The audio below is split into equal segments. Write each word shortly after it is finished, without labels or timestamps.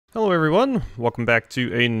Hello everyone, welcome back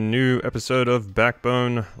to a new episode of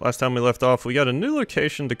Backbone. Last time we left off, we got a new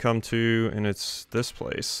location to come to, and it's this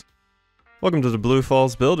place. Welcome to the Blue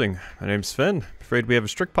Falls building. My name's Sven. Afraid we have a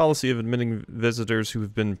strict policy of admitting visitors who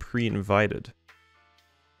have been pre-invited.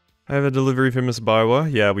 I have a delivery from Miss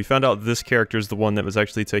Bajwa. Yeah, we found out this character is the one that was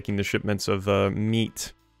actually taking the shipments of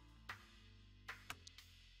meat.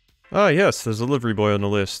 Ah yes, there's a delivery boy on the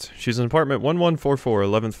list. She's in apartment 1144,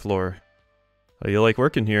 11th floor. How do you like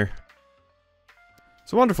working here?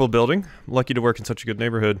 It's a wonderful building. I'm lucky to work in such a good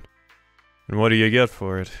neighborhood. And what do you get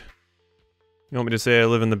for it? You want me to say I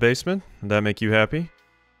live in the basement? Would that make you happy?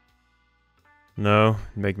 No,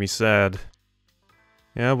 it'd make me sad.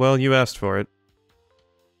 Yeah, well, you asked for it.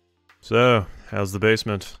 So, how's the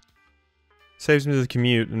basement? Saves me the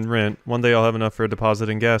commute and rent. One day I'll have enough for a deposit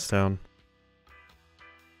in Gastown.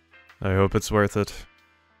 I hope it's worth it.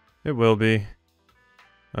 It will be.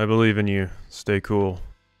 I believe in you. Stay cool.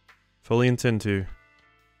 Fully intend to.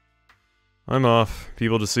 I'm off.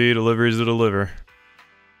 People to see, deliveries to deliver.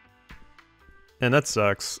 And that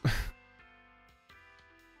sucks.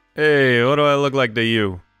 Hey, what do I look like to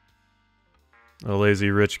you? A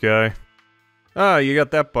lazy rich guy? Ah, you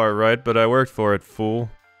got that part right, but I worked for it, fool.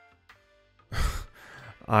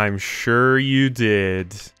 I'm sure you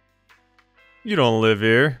did. You don't live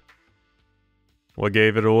here. What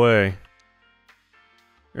gave it away?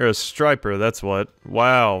 You're a striper, that's what.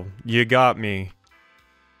 Wow, you got me.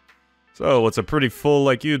 So, what's a pretty fool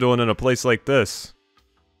like you doing in a place like this?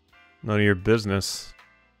 None of your business.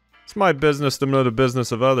 It's my business to know the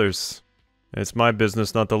business of others. And it's my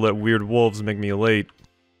business not to let weird wolves make me late.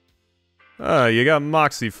 Ah, you got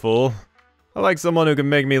moxie, fool. I like someone who can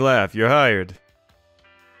make me laugh. You're hired.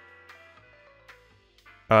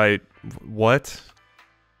 What?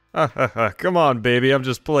 Ha ha ha, come on, baby, I'm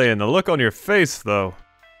just playing. The look on your face, though.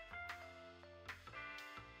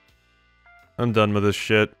 I'm done with this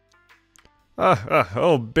shit.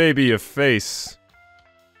 Oh baby, your face.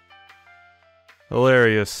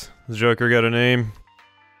 Hilarious. The Joker got a name?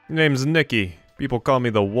 Your name's Nicky. People call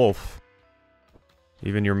me the Wolf.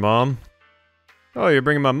 Even your mom? Oh, you're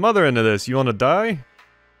bringing my mother into this. You wanna die?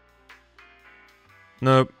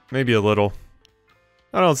 Nope, maybe a little.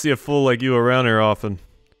 I don't see a fool like you around here often.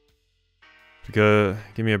 Because,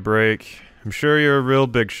 give me a break. I'm sure you're a real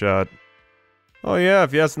big shot. Oh yeah,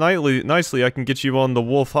 if you ask nicely, I can get you on the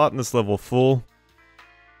wolf hotness level, fool.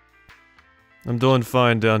 I'm doing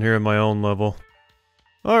fine down here at my own level.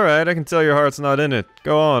 Alright, I can tell your heart's not in it.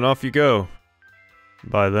 Go on, off you go.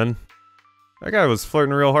 Bye then. That guy was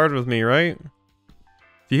flirting real hard with me, right?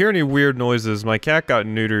 If you hear any weird noises, my cat got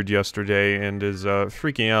neutered yesterday and is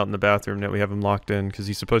freaking out in the bathroom that we have him locked in because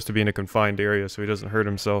he's supposed to be in a confined area so he doesn't hurt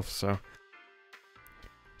himself, so.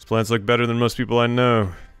 His plants look better than most people I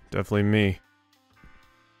know. Definitely me.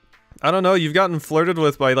 I don't know, you've gotten flirted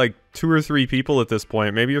with by like 2 or 3 people at this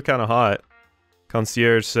point. Maybe you're kind of hot.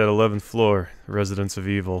 Concierge said 11th floor, residence of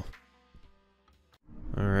evil.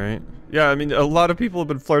 Alright. Yeah, I mean, a lot of people have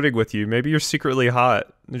been flirting with you. Maybe you're secretly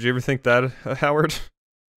hot. Did you ever think that, Howard?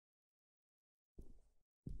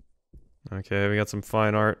 Okay, we got some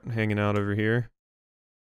fine art hanging out over here.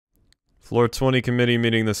 Floor 20 committee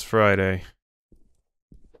meeting this Friday.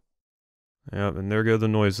 Yep, and there go the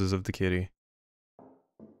noises of the kitty.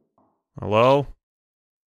 Hello?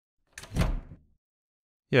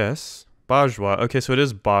 Yes. Bajwa. Okay, so it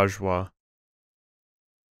is Bajwa.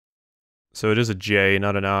 So it is a J,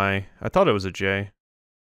 not an I. I thought it was a J.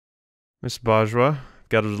 Miss Bajwa,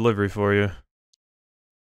 got a delivery for you.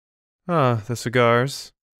 Ah, the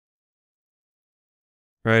cigars.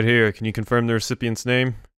 Right here, can you confirm the recipient's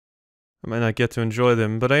name? I might not get to enjoy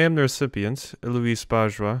them, but I am the recipient, Louise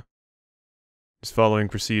Bajwa. Just following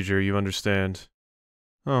procedure, you understand.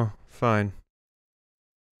 Oh, fine.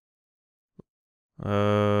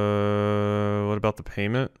 What about the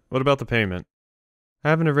payment? What about the payment? I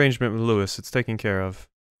have an arrangement with Lewis, it's taken care of.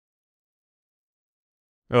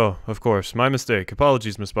 Oh, of course, my mistake.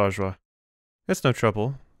 Apologies, Miss Bajwa. It's no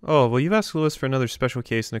trouble. Oh, will you ask Lewis for another special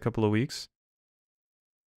case in a couple of weeks?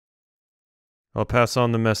 I'll pass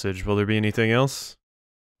on the message. Will there be anything else?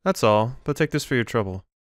 That's all, but take this for your trouble.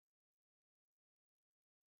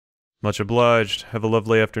 Much obliged. Have a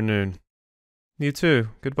lovely afternoon. You too.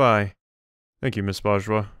 Goodbye. Thank you, Miss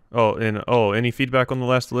Bajwa. Oh, and any feedback on the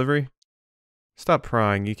last delivery? Stop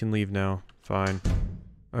prying. You can leave now. Fine.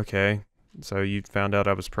 Okay. So you found out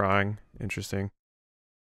I was prying. Interesting.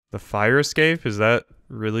 The fire escape? Is that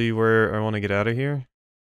really where I want to get out of here?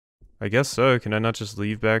 I guess so. Can I not just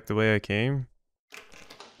leave back the way I came?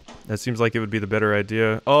 That seems like it would be the better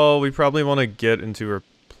idea. Oh, we probably want to get into her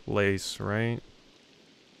place, right?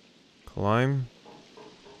 Climb?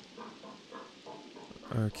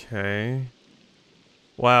 Okay.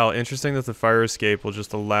 Wow, interesting that the fire escape will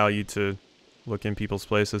just allow you to look in people's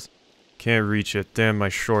places. Can't reach it. Damn my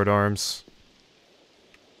short arms.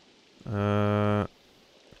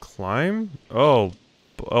 Climb? Oh.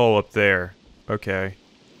 Oh, up there. Okay.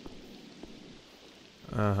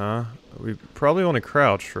 Uh-huh. We probably want to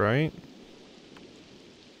crouch, right?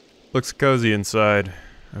 Looks cozy inside.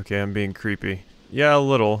 Okay, I'm being creepy. Yeah, a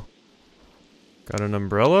little. Got an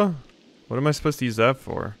umbrella? What am I supposed to use that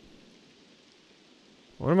for?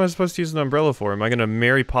 What am I supposed to use an umbrella for? Am I gonna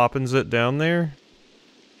Mary Poppins it down there?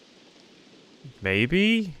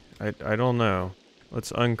 Maybe? I don't know.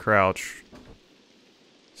 Let's uncrouch.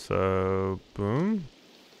 So, boom.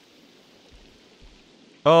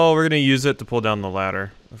 Oh, we're gonna use it to pull down the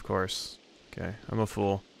ladder. Of course. Okay, I'm a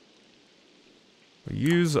fool.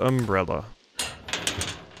 Use umbrella.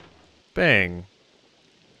 Bang.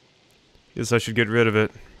 Guess I should get rid of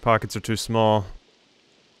it. Pockets are too small.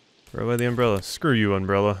 Throw away the umbrella. Screw you,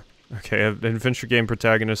 umbrella. Okay, an adventure game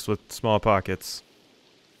protagonist with small pockets.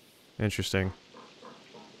 Interesting.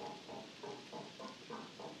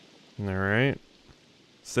 Alright.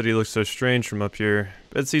 City looks so strange from up here.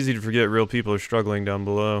 Bet it's easy to forget real people are struggling down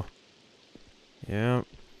below. Yeah.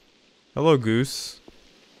 Hello, goose.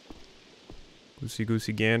 Goosey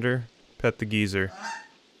goosey gander. Pet the geezer.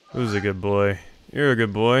 Who's a good boy? You're a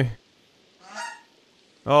good boy.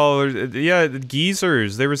 Oh, yeah,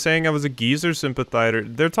 geezers. They were saying I was a geezer sympathizer.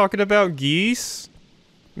 They're talking about geese?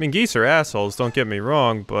 I mean, geese are assholes, don't get me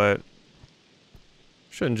wrong, but...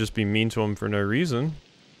 shouldn't just be mean to them for no reason.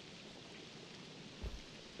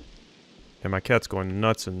 And my cat's going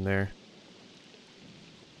nuts in there.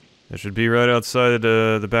 It should be right outside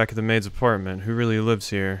the back of the maid's apartment. Who really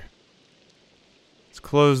lives here? It's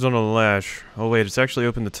closed on a latch. Oh wait, it's actually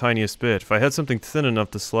open the tiniest bit. If I had something thin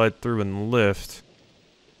enough to slide through and lift...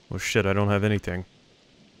 oh shit, I don't have anything.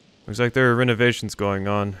 Looks like there are renovations going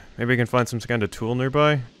on. Maybe I can find some kind of tool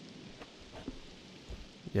nearby?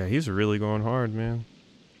 Yeah, he's really going hard, man.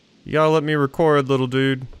 You gotta let me record, little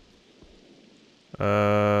dude.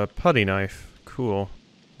 Putty knife. Cool.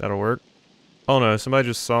 That'll work. Oh no, somebody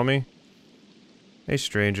just saw me. Hey,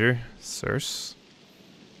 stranger. Circe.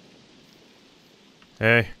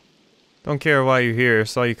 Hey. Don't care why you're here.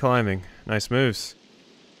 Saw you climbing. Nice moves.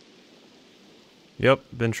 Yep,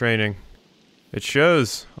 been training. It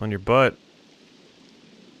shows on your butt.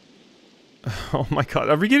 Oh my god,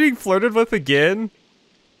 are we getting flirted with again?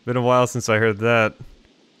 Been a while since I heard that.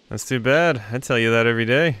 That's too bad. I tell you that every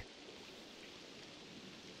day.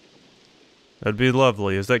 That'd be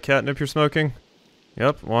lovely. Is that catnip you're smoking?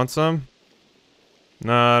 Yep, want some?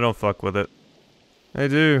 Nah, don't fuck with it. I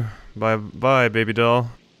do. Bye, bye, baby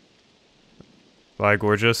doll. Bye,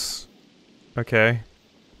 gorgeous. Okay.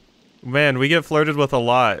 Man, we get flirted with a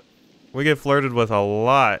lot. We get flirted with a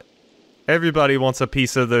lot. Everybody wants a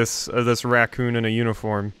piece of this raccoon in a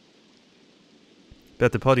uniform.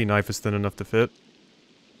 Bet the putty knife is thin enough to fit.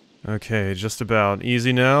 Okay, just about.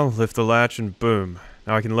 Easy now. Lift the latch and boom.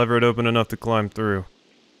 Now I can lever it open enough to climb through.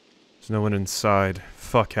 There's no one inside.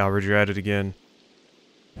 Fuck, Howard, you're at it again.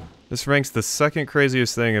 This ranks the second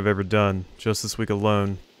craziest thing I've ever done, just this week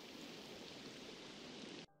alone.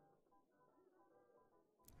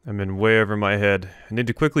 I'm in way over my head. I need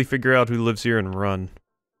to quickly figure out who lives here and run.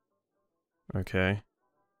 Okay.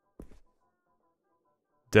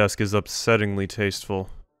 Desk is upsettingly tasteful.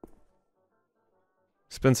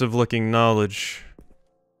 Expensive looking knowledge.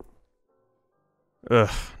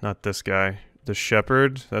 Ugh, not this guy. The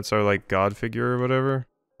shepherd? That's our, like, god figure or whatever?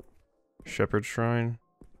 Shepherd shrine?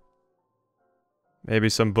 Maybe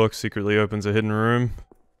some book secretly opens a hidden room?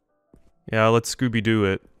 Yeah, let's Scooby-Doo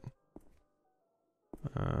it.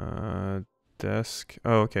 Desk.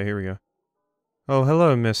 Oh, okay, here we go. Oh,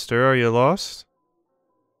 hello, mister. Are you lost?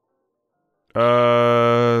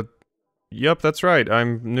 Yep, that's right.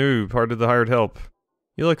 I'm new, part of the hired help.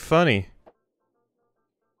 You look funny.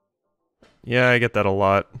 Yeah, I get that a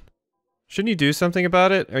lot. Shouldn't you do something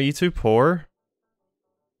about it? Are you too poor?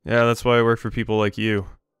 Yeah, that's why I work for people like you.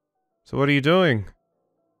 So what are you doing?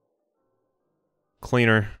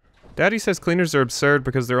 Cleaner. Daddy says cleaners are absurd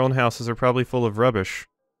because their own houses are probably full of rubbish.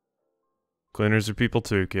 Cleaners are people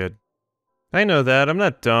too, kid. I know that, I'm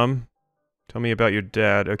not dumb. Tell me about your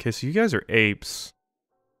dad. Okay, so you guys are apes.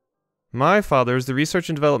 My father is the Research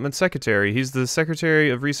and Development Secretary. He's the Secretary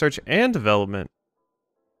of Research and Development.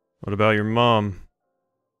 What about your mom?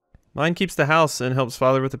 Mine keeps the house and helps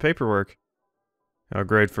father with the paperwork. How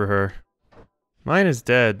great for her. Mine is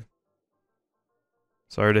dead.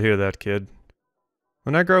 Sorry to hear that, kid.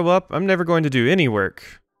 When I grow up, I'm never going to do any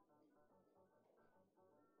work.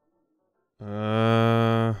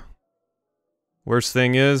 Worst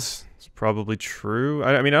thing is, it's probably true.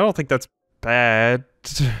 I mean, I don't think that's bad.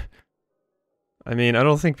 I mean, I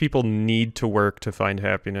don't think people need to work to find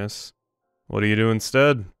happiness. What do you do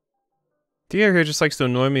instead? Thea here just likes to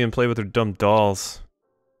annoy me and play with her dumb dolls.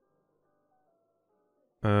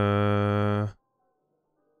 Maybe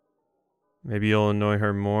you'll annoy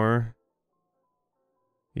her more.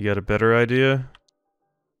 You got a better idea?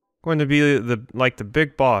 Going to be like the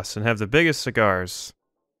big boss and have the biggest cigars.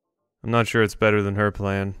 I'm not sure it's better than her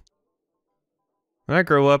plan. When I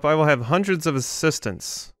grow up, I will have hundreds of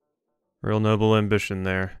assistants. Real noble ambition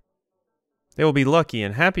there. They will be lucky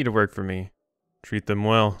and happy to work for me. Treat them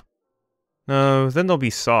well. No, then they'll be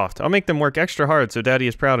soft. I'll make them work extra hard so Daddy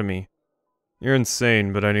is proud of me. You're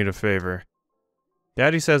insane, but I need a favor.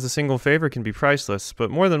 Daddy says a single favor can be priceless, but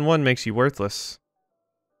more than one makes you worthless.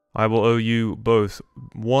 I will owe you both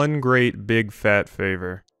one great big fat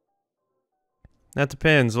favor. That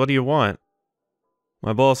depends. What do you want?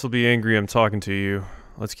 My boss will be angry I'm talking to you.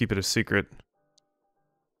 Let's keep it a secret.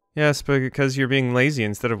 Yes, but because you're being lazy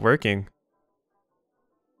instead of working.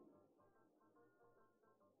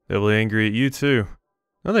 They'll be angry at you too.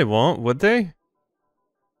 No, they won't, would they?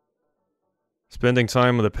 Spending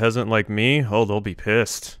time with a peasant like me? Oh, they'll be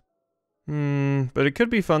pissed. But it could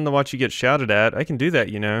be fun to watch you get shouted at. I can do that,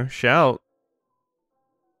 you know. Shout.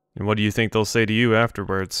 And what do you think they'll say to you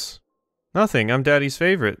afterwards? Nothing, I'm Daddy's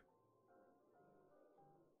favorite.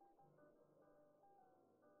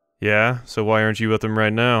 Yeah, so why aren't you with them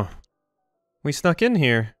right now? We snuck in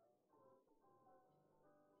here.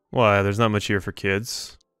 Why, there's not much here for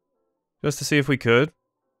kids. Just to see if we could.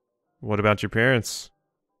 What about your parents?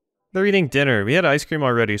 They're eating dinner. We had ice cream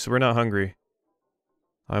already, so we're not hungry.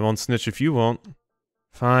 I won't snitch if you won't.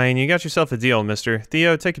 Fine, you got yourself a deal, mister.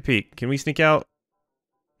 Theo, take a peek. Can we sneak out?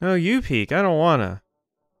 No, you peek. I don't wanna.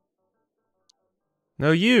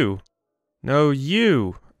 No, you. No,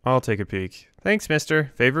 you. I'll take a peek. Thanks,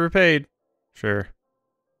 mister. Favor repaid. Sure.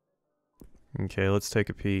 Okay, let's take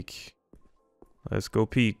a peek. Let's go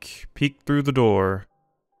peek. Peek through the door.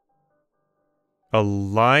 A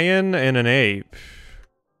lion and an ape.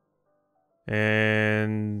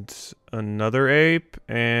 And another ape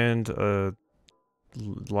and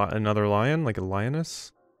another lion, like a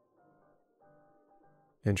lioness.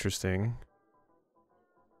 Interesting.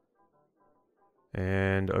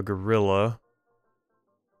 And a gorilla.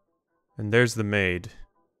 And there's the maid.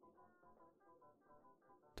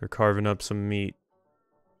 They're carving up some meat.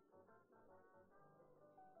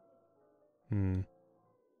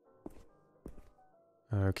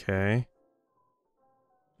 Okay.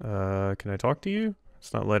 Can I talk to you?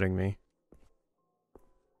 It's not letting me.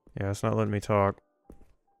 Yeah, it's not letting me talk.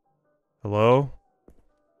 Hello?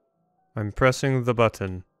 I'm pressing the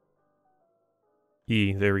button.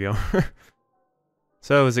 E, there we go.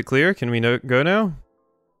 So, is it clear? Can we go now?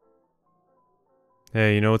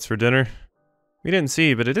 Hey, you know what's for dinner? We didn't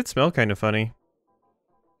see, but it did smell kind of funny.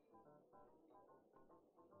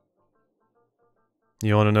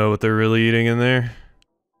 You want to know what they're really eating in there?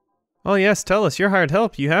 Oh yes, tell us. You're hired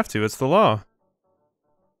help. You have to. It's the law.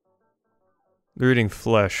 They're eating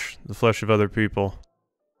flesh. The flesh of other people.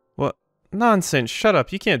 What? Nonsense. Shut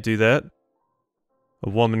up. You can't do that. A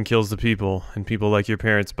woman kills the people, and people like your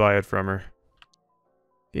parents buy it from her.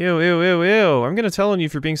 Ew, ew, ew, ew. I'm gonna tell on you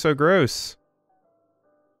for being so gross.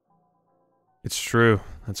 It's true.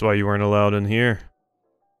 That's why you weren't allowed in here.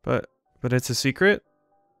 But it's a secret?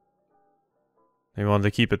 They wanted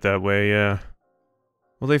to keep it that way, yeah.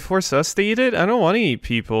 Will they force us to eat it? I don't want to eat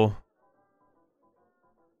people.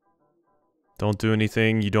 Don't do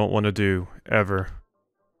anything you don't want to do, ever.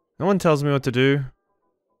 No one tells me what to do.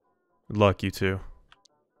 Good luck, you two.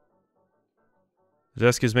 The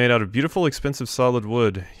desk is made out of beautiful, expensive solid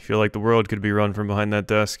wood. You feel like the world could be run from behind that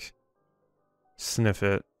desk. Sniff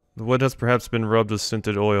it. The wood has perhaps been rubbed with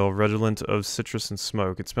scented oil, redolent of citrus and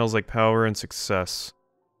smoke. It smells like power and success.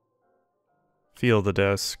 Feel the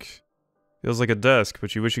desk. Feels like a desk,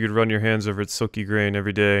 but you wish you could run your hands over its silky grain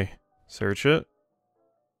every day. Search it.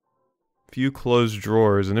 Few closed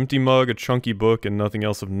drawers, an empty mug, a chunky book, and nothing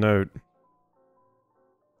else of note.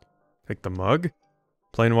 Take the mug?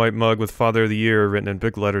 Plain white mug with Father of the Year written in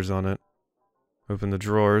big letters on it. Open the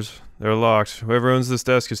drawers. They're locked. Whoever owns this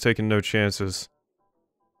desk has taken no chances.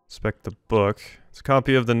 Inspect the book. It's a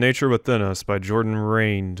copy of The Nature Within Us by Jordan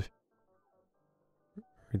Raind.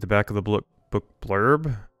 Read the back of the book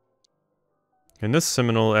blurb. In this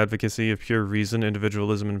seminal advocacy of pure reason,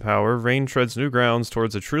 individualism, and power, Raind treads new grounds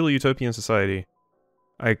towards a truly utopian society.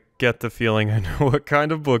 I get the feeling I know what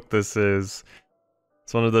kind of book this is.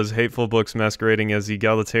 It's one of those hateful books masquerading as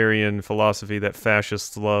egalitarian philosophy that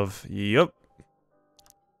fascists love. Yup.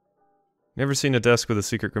 Never seen a desk with a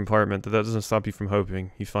secret compartment, but that doesn't stop you from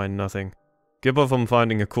hoping. You find nothing. Give up on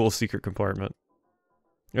finding a cool secret compartment.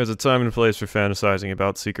 There's a time and a place for fantasizing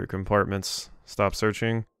about secret compartments. Stop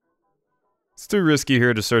searching. It's too risky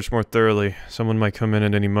here to search more thoroughly. Someone might come in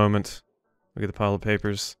at any moment. Look at the pile of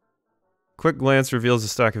papers. Quick glance reveals a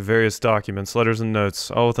stack of various documents, letters and notes,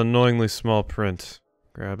 all with annoyingly small print.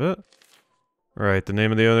 Grab it. Right, the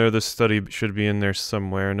name of the owner of this study should be in there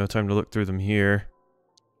somewhere. No time to look through them here.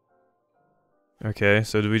 Okay,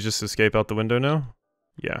 so do we just escape out the window now?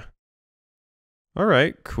 Yeah.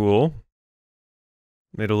 Alright, cool.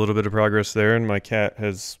 Made a little bit of progress there, and my cat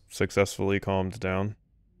has successfully calmed down.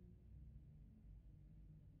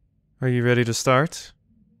 Are you ready to start?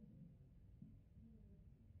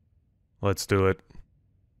 Let's do it.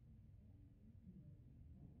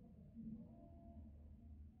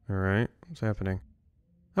 Alright, what's happening?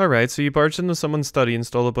 Alright, so you barged into someone's study and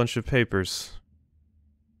stole a bunch of papers.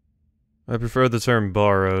 I prefer the term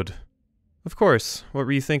borrowed. Of course, what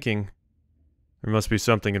were you thinking? There must be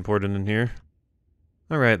something important in here.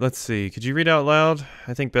 Alright, let's see. Could you read out loud?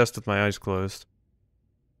 I think best with my eyes closed.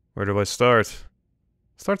 Where do I start?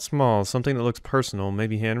 Start small, something that looks personal,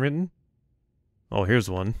 maybe handwritten? Oh, here's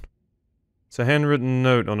one. It's a handwritten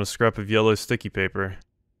note on a scrap of yellow sticky paper.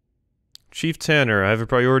 Chief Tanner, I have a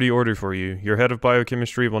priority order for you. Your head of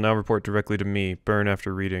biochemistry will now report directly to me. Burn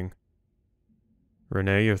after reading.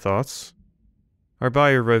 Renee, your thoughts? Our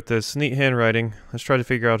buyer wrote this. Neat handwriting. Let's try to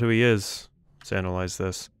figure out who he is. Let's analyze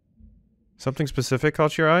this. Something specific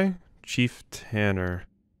caught your eye? Chief Tanner.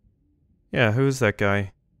 Yeah, who is that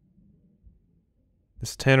guy?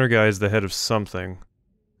 This Tanner guy is the head of something.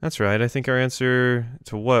 That's right, I think our answer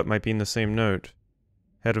to what might be in the same note.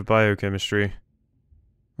 Head of biochemistry.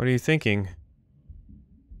 What are you thinking?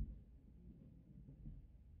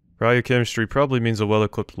 Biochemistry probably means a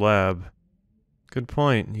well-equipped lab. Good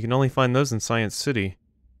point. You can only find those in Science City.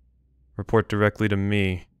 Report directly to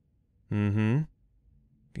me. Mm-hmm.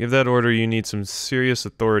 To give that order, you need some serious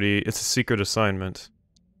authority. It's a secret assignment.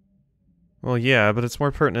 Well, yeah, but it's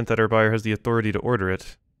more pertinent that our buyer has the authority to order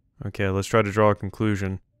it. Okay, let's try to draw a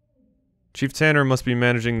conclusion. Chief Tanner must be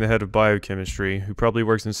managing the head of biochemistry, who probably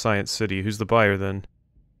works in Science City. Who's the buyer, then?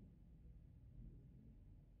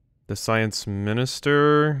 The science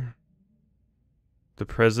minister? The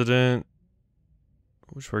president?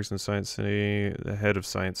 Which works in Science City? The head of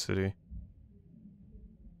Science City.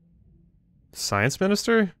 Science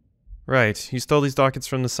minister? Right, you stole these dockets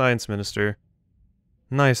from the science minister.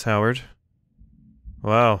 Nice, Howard.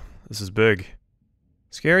 Wow, this is big.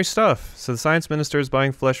 Scary stuff. So the science minister is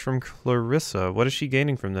buying flesh from Clarissa. What is she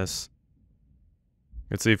gaining from this?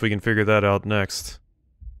 Let's see if we can figure that out next.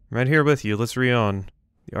 I'm right here with you. Let's read on.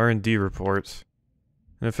 The R&D report.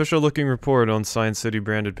 An official-looking report on Science City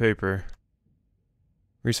branded paper.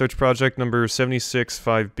 Research project number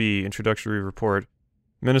 76-5B, introductory report.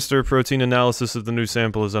 Minister protein analysis of the new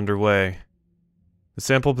sample is underway. The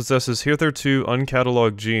sample possesses hitherto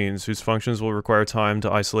uncatalogued genes whose functions will require time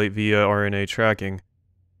to isolate via RNA tracking.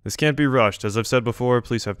 This can't be rushed. As I've said before,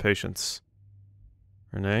 please have patience.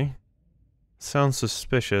 Renee? Sounds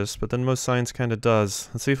suspicious, but then most science kinda does.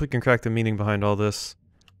 Let's see if we can crack the meaning behind all this.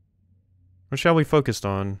 What shall we focus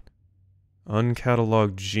on?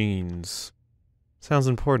 Uncatalogued genes. Sounds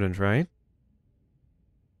important, right?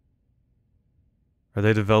 Are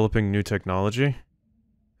they developing new technology?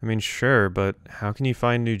 I mean, sure, but how can you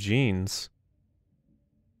find new genes?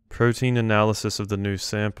 Protein analysis of the new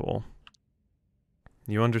sample.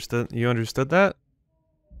 You understood that?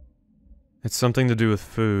 It's something to do with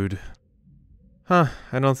food. Huh,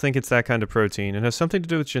 I don't think it's that kind of protein. It has something to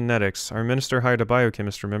do with genetics. Our minister hired a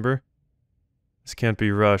biochemist, remember? This can't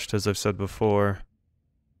be rushed, as I've said before.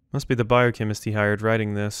 Must be the biochemist he hired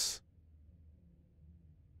writing this.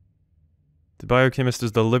 The biochemist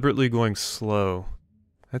is deliberately going slow.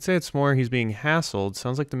 I'd say it's more he's being hassled.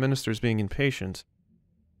 Sounds like the minister's being impatient.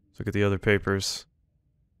 Let's look at the other papers.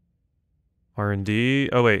 R&D.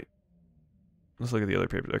 Oh, wait. Let's look at the other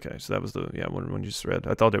papers. Okay, so that was the one you just read.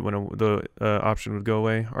 I thought the option would go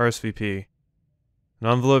away. RSVP. An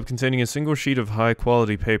envelope containing a single sheet of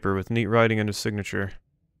high-quality paper with neat writing and a signature.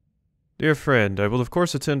 Dear friend, I will of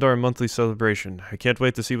course attend our monthly celebration. I can't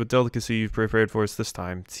wait to see what delicacy you've prepared for us this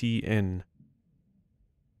time. T.N.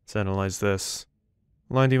 Let's analyze this.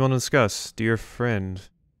 What line do you want to discuss? Dear friend.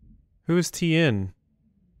 Who is T.N.?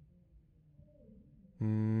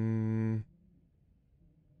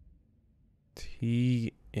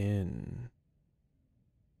 T.N.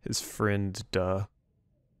 His friend, duh.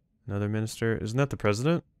 Another minister? Isn't that the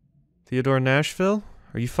president? Theodore Nashville?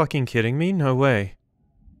 Are you fucking kidding me? No way.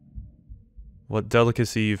 What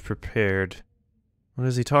delicacy you've prepared. What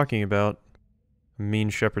is he talking about? A mean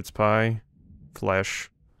shepherd's pie? Flesh.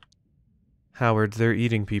 Howard, they're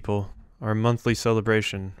eating people. Our monthly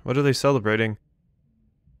celebration. What are they celebrating?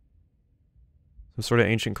 Some sort of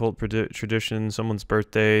ancient cult tradition, someone's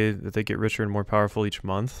birthday, that they get richer and more powerful each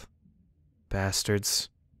month? Bastards.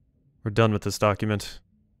 We're done with this document.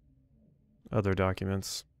 Other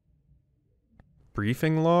documents.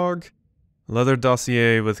 Briefing log? Leather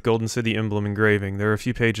dossier with Golden City emblem engraving. There are a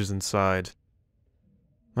few pages inside.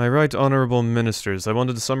 My right honorable ministers, I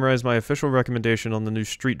wanted to summarize my official recommendation on the new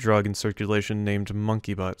street drug in circulation named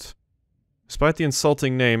monkey butt. Despite the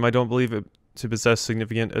insulting name, I don't believe it to possess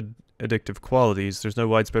significant addictive qualities. There's no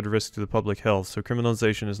widespread risk to the public health, so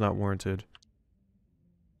criminalization is not warranted.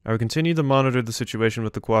 I will continue to monitor the situation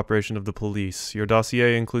with the cooperation of the police. Your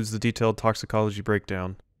dossier includes the detailed toxicology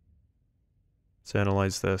breakdown. Let's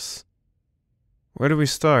analyze this. Where do we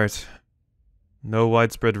start? No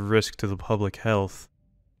widespread risk to the public health.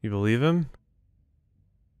 You believe him?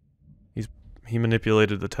 He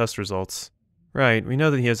manipulated the test results. Right, we know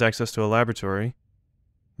that he has access to a laboratory.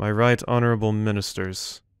 My right honorable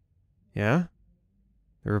ministers. Yeah?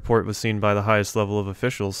 The report was seen by the highest level of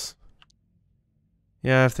officials.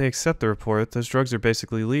 Yeah, if they accept the report, those drugs are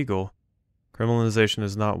basically legal. Criminalization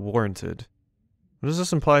is not warranted. What does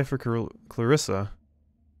this imply for Clarissa?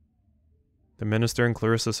 The minister and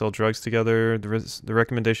Clarissa sell drugs together. The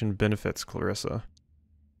recommendation benefits Clarissa.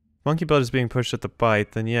 Monkey butt is being pushed at the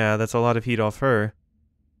bite, then yeah, that's a lot of heat off her.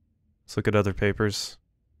 Let's look at other papers.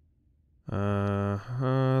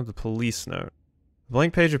 The police note. A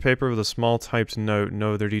blank page of paper with a small typed note,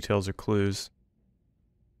 no other details or clues.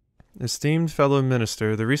 Esteemed fellow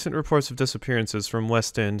minister, the recent reports of disappearances from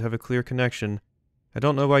West End have a clear connection. I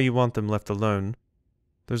don't know why you want them left alone.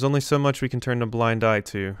 There's only so much we can turn a blind eye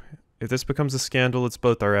to. If this becomes a scandal, it's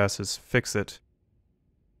both our asses. Fix it.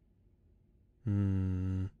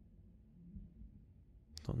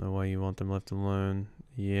 Don't know why you want them left alone.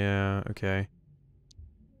 Yeah, okay.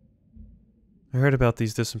 I heard about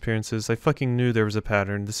these disappearances. I fucking knew there was a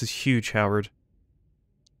pattern. This is huge, Howard.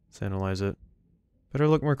 Let's analyze it. Better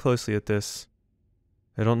look more closely at this.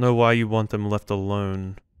 I don't know why you want them left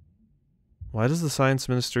alone. Why does the science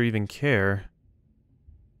minister even care?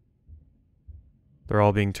 They're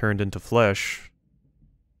all being turned into flesh.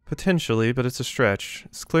 Potentially, but it's a stretch.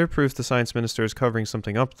 It's clear proof the science minister is covering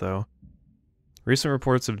something up, though. Recent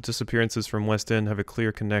reports of disappearances from West End have a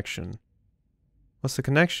clear connection. What's the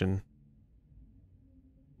connection?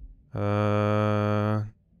 They're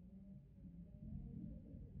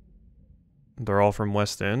all from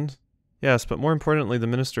West End? Yes, but more importantly, the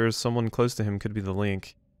minister is someone close to him could be the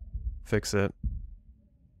link. Fix it.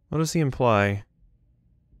 What does he imply?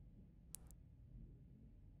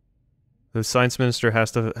 The science minister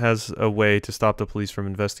has a way to stop the police from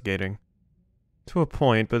investigating. To a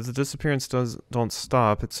point, but if the disappearance don't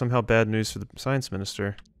stop, it's somehow bad news for the science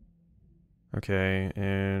minister. Okay,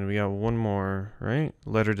 and we got one more, right?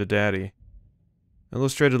 Letter to Daddy.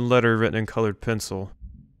 Illustrated letter written in colored pencil.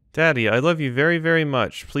 Daddy, I love you very, very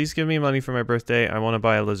much. Please give me money for my birthday. I want to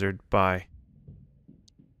buy a lizard. Bye.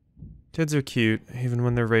 Kids are cute, even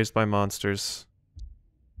when they're raised by monsters.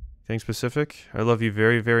 Anything specific? I love you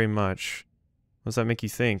very, very much. What does that make you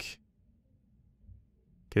think?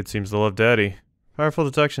 Kid seems to love Daddy. Powerful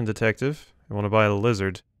deduction, detective. I want to buy a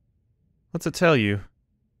lizard. What's it tell you?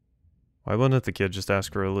 Why wouldn't the kid just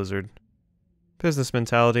ask for a lizard? Business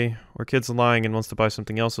mentality. Or kid's lying and wants to buy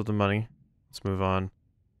something else with the money. Let's move on.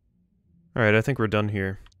 Alright, I think we're done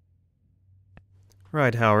here.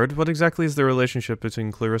 Right, Howard. What exactly is the relationship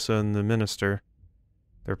between Clarissa and the minister?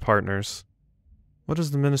 They're partners. What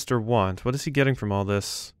does the minister want? What is he getting from all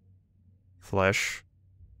this? Flesh.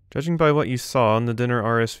 Judging by what you saw in the dinner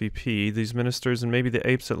RSVP, these ministers and maybe the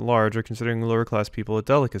apes at large are considering lower-class people a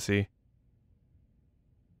delicacy.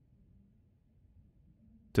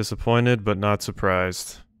 Disappointed, but not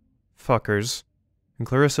surprised. Fuckers. And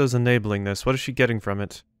Clarissa is enabling this. What is she getting from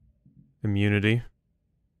it? Immunity.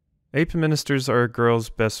 Ape ministers are a girl's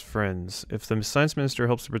best friends. If the science minister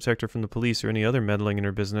helps to protect her from the police or any other meddling in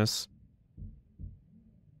her business,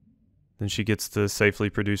 then she gets to safely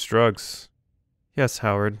produce drugs. Yes,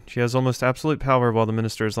 Howard. She has almost absolute power while the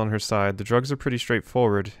minister is on her side. The drugs are pretty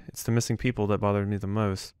straightforward. It's the missing people that bother me the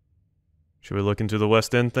most. Should we look into the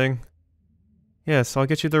West End thing? Yes, I'll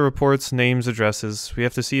get you the reports, names, addresses. We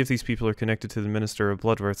have to see if these people are connected to the Minister of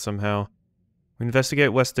Bloodworth somehow. We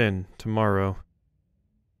investigate West End tomorrow.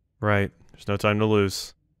 Right. There's no time to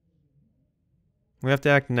lose. We have to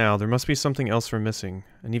act now. There must be something else we're missing.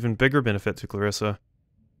 An even bigger benefit to Clarissa.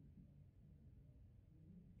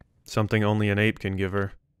 Something only an ape can give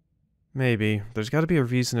her. Maybe. There's gotta be a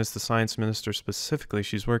reason it's the science minister specifically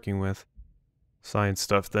she's working with. Science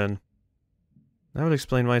stuff, then. That would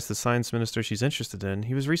explain why it's the science minister she's interested in.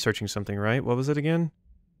 He was researching something, right? What was it again?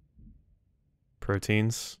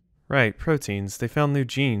 Proteins. Right, proteins. They found new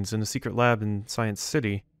genes in a secret lab in Science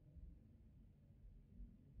City.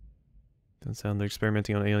 Doesn't sound they're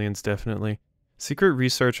experimenting on aliens, definitely. Secret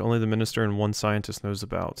research only the minister and one scientist knows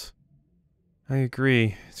about. I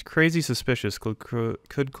agree. It's crazy suspicious.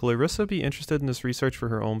 Could Clarissa be interested in this research for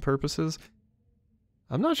her own purposes?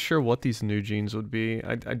 I'm not sure what these new genes would be.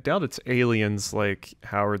 I doubt it's aliens like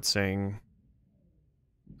Howard's saying.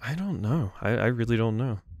 I don't know. I really don't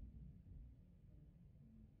know.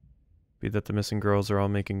 Be that the missing girls are all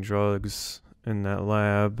making drugs in that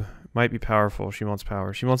lab. Might be powerful. She wants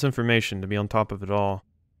power. She wants information to be on top of it all.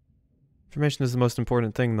 Information is the most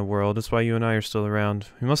important thing in the world. That's why you and I are still around.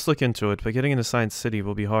 We must look into it, but getting into Science City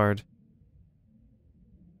will be hard.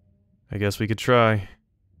 I guess we could try.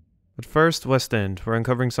 But first, West End. We're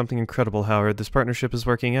uncovering something incredible, Howard. This partnership is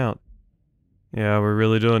working out. Yeah, we're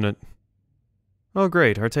really doing it. Oh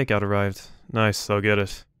great, our takeout arrived. Nice, I'll get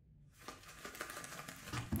it.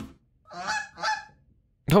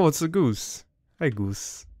 Oh, it's a goose. Hi,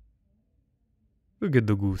 goose. Look at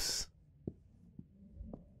the goose.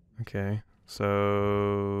 Okay,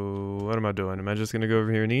 so what am I doing? Am I just gonna go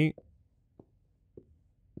over here and eat?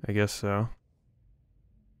 I guess so.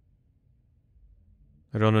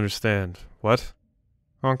 I don't understand. What?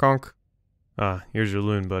 Honk honk. Ah, here's your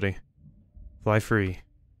loon, buddy. Fly free.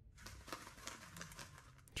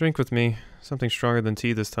 Drink with me. Something stronger than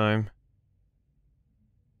tea this time.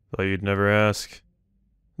 Thought you'd never ask.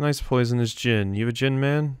 Nice poisonous gin. You a gin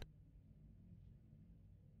man?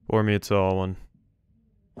 Pour me a tall one.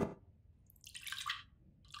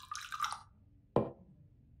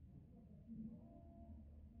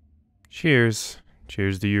 Cheers.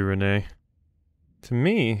 Cheers to you, Renee. To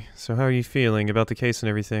me? So how are you feeling about the case and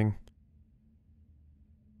everything?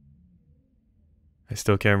 I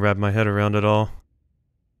still can't wrap my head around it all.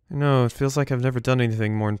 I know, it feels like I've never done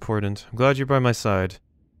anything more important. I'm glad you're by my side.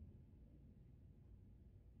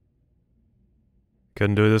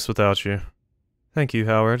 Couldn't do this without you. Thank you,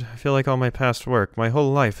 Howard. I feel like all my past work, my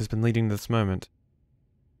whole life has been leading to this moment.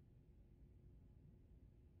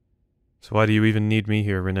 So why do you even need me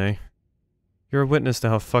here, Renee? You're a witness to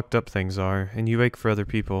how fucked up things are, and you ache for other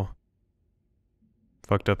people.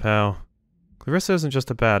 Fucked up how? Clarissa isn't just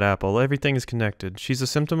a bad apple, everything is connected. She's a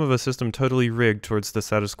symptom of a system totally rigged towards the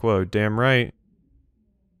status quo, damn right.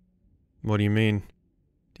 What do you mean?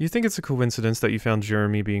 Do you think it's a coincidence that you found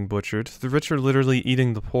Jeremy being butchered? The rich are literally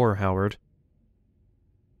eating the poor, Howard.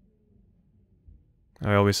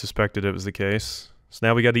 I always suspected it was the case. So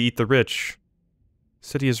now we gotta eat the rich.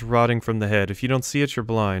 City is rotting from the head. If you don't see it, you're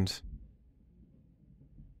blind.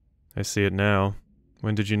 I see it now.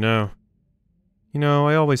 When did you know? You know,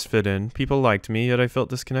 I always fit in. People liked me, yet I felt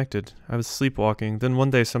disconnected. I was sleepwalking, then one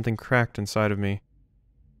day something cracked inside of me.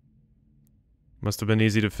 Must have been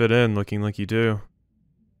easy to fit in, looking like you do.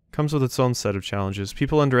 Comes with its own set of challenges.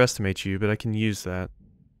 People underestimate you, but I can use that.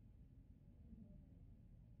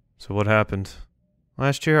 So what happened?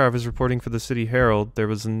 Last year I was reporting for the City Herald. There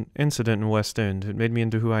was an incident in West End. It made me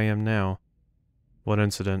into who I am now. What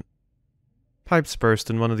incident? Pipes burst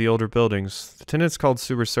in one of the older buildings. The tenants called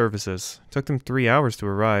sewer services. It took them 3 hours to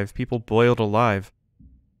arrive. People boiled alive.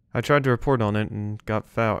 I tried to report on it and got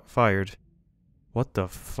fired. What the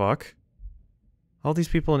fuck? All these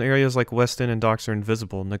people in areas like West End and Docks are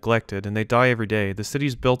invisible, neglected, and they die every day. The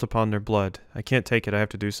city's built upon their blood. I can't take it. I have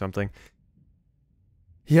to do something.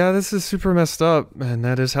 Yeah, this is super messed up, and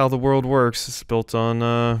that is how the world works. It's built on,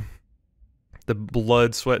 the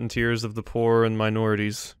blood, sweat, and tears of the poor and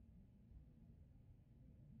minorities.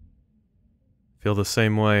 Feel the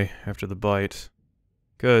same way after the bite.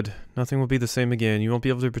 Good. Nothing will be the same again. You won't be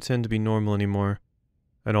able to pretend to be normal anymore.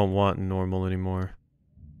 I don't want normal anymore.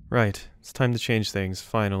 Right. It's time to change things,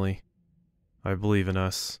 finally. I believe in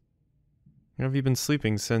us. How have you been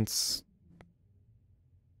sleeping since...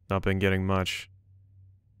 Not been getting much.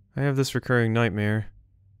 I have this recurring nightmare.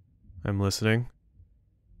 I'm listening.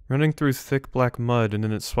 Running through thick black mud and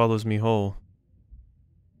then it swallows me whole.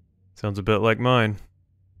 Sounds a bit like mine.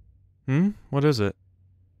 What is it?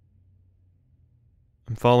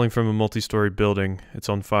 I'm falling from a multi-story building. It's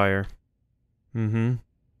on fire. And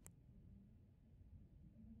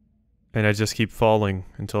I just keep falling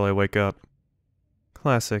until I wake up.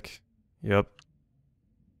 Classic. Yep.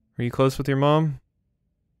 Are you close with your mom?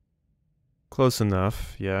 Close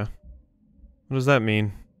enough, yeah. What does that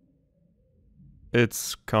mean?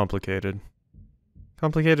 It's complicated.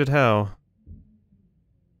 Complicated how?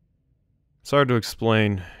 It's hard to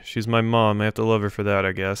explain. She's my mom, I have to love her for that,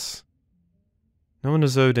 I guess. No one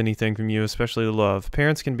has owed anything from you, especially love.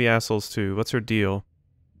 Parents can be assholes too. What's her deal?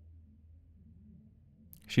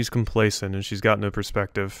 She's complacent and she's got no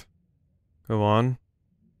perspective. Go on.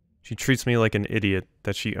 She treats me like an idiot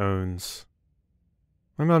that she owns.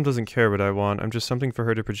 My mom doesn't care what I want, I'm just something for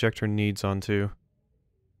her to project her needs onto.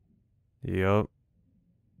 Yup.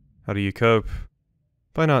 How do you cope?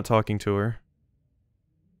 By not talking to her.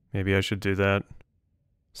 Maybe I should do that.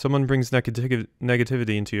 Someone brings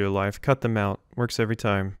negativity into your life, cut them out. Works every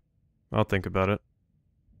time. I'll think about it.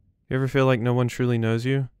 You ever feel like no one truly knows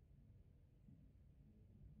you?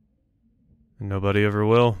 And nobody ever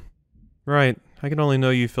will. Right, I can only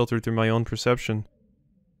know you filtered through my own perception.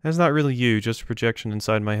 That's not really you, just a projection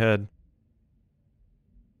inside my head.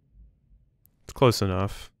 It's close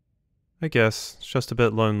enough. I guess, it's just a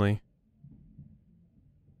bit lonely.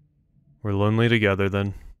 We're lonely together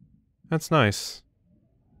then. That's nice.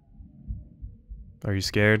 Are you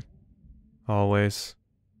scared? Always.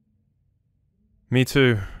 Me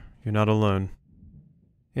too. You're not alone.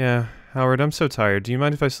 Yeah, Howard, I'm so tired. Do you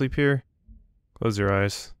mind if I sleep here? Close your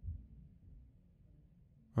eyes.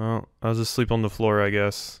 Well, I'll just sleep on the floor, I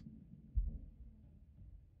guess.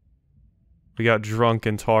 We got drunk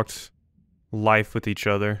and talked life with each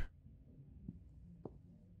other.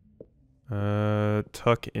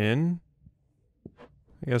 Tuck in?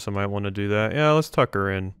 I guess I might want to do that. Yeah, let's tuck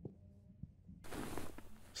her in.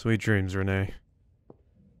 Sweet dreams, Renee.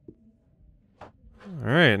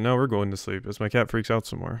 Alright, now we're going to sleep as my cat freaks out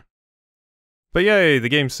some more. But yay, the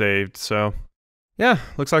game saved, so... yeah,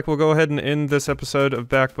 looks like we'll go ahead and end this episode of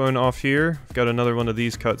Backbone off here. We've got another one of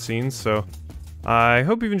these cutscenes, so... I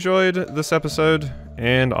hope you've enjoyed this episode,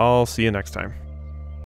 and I'll see you next time.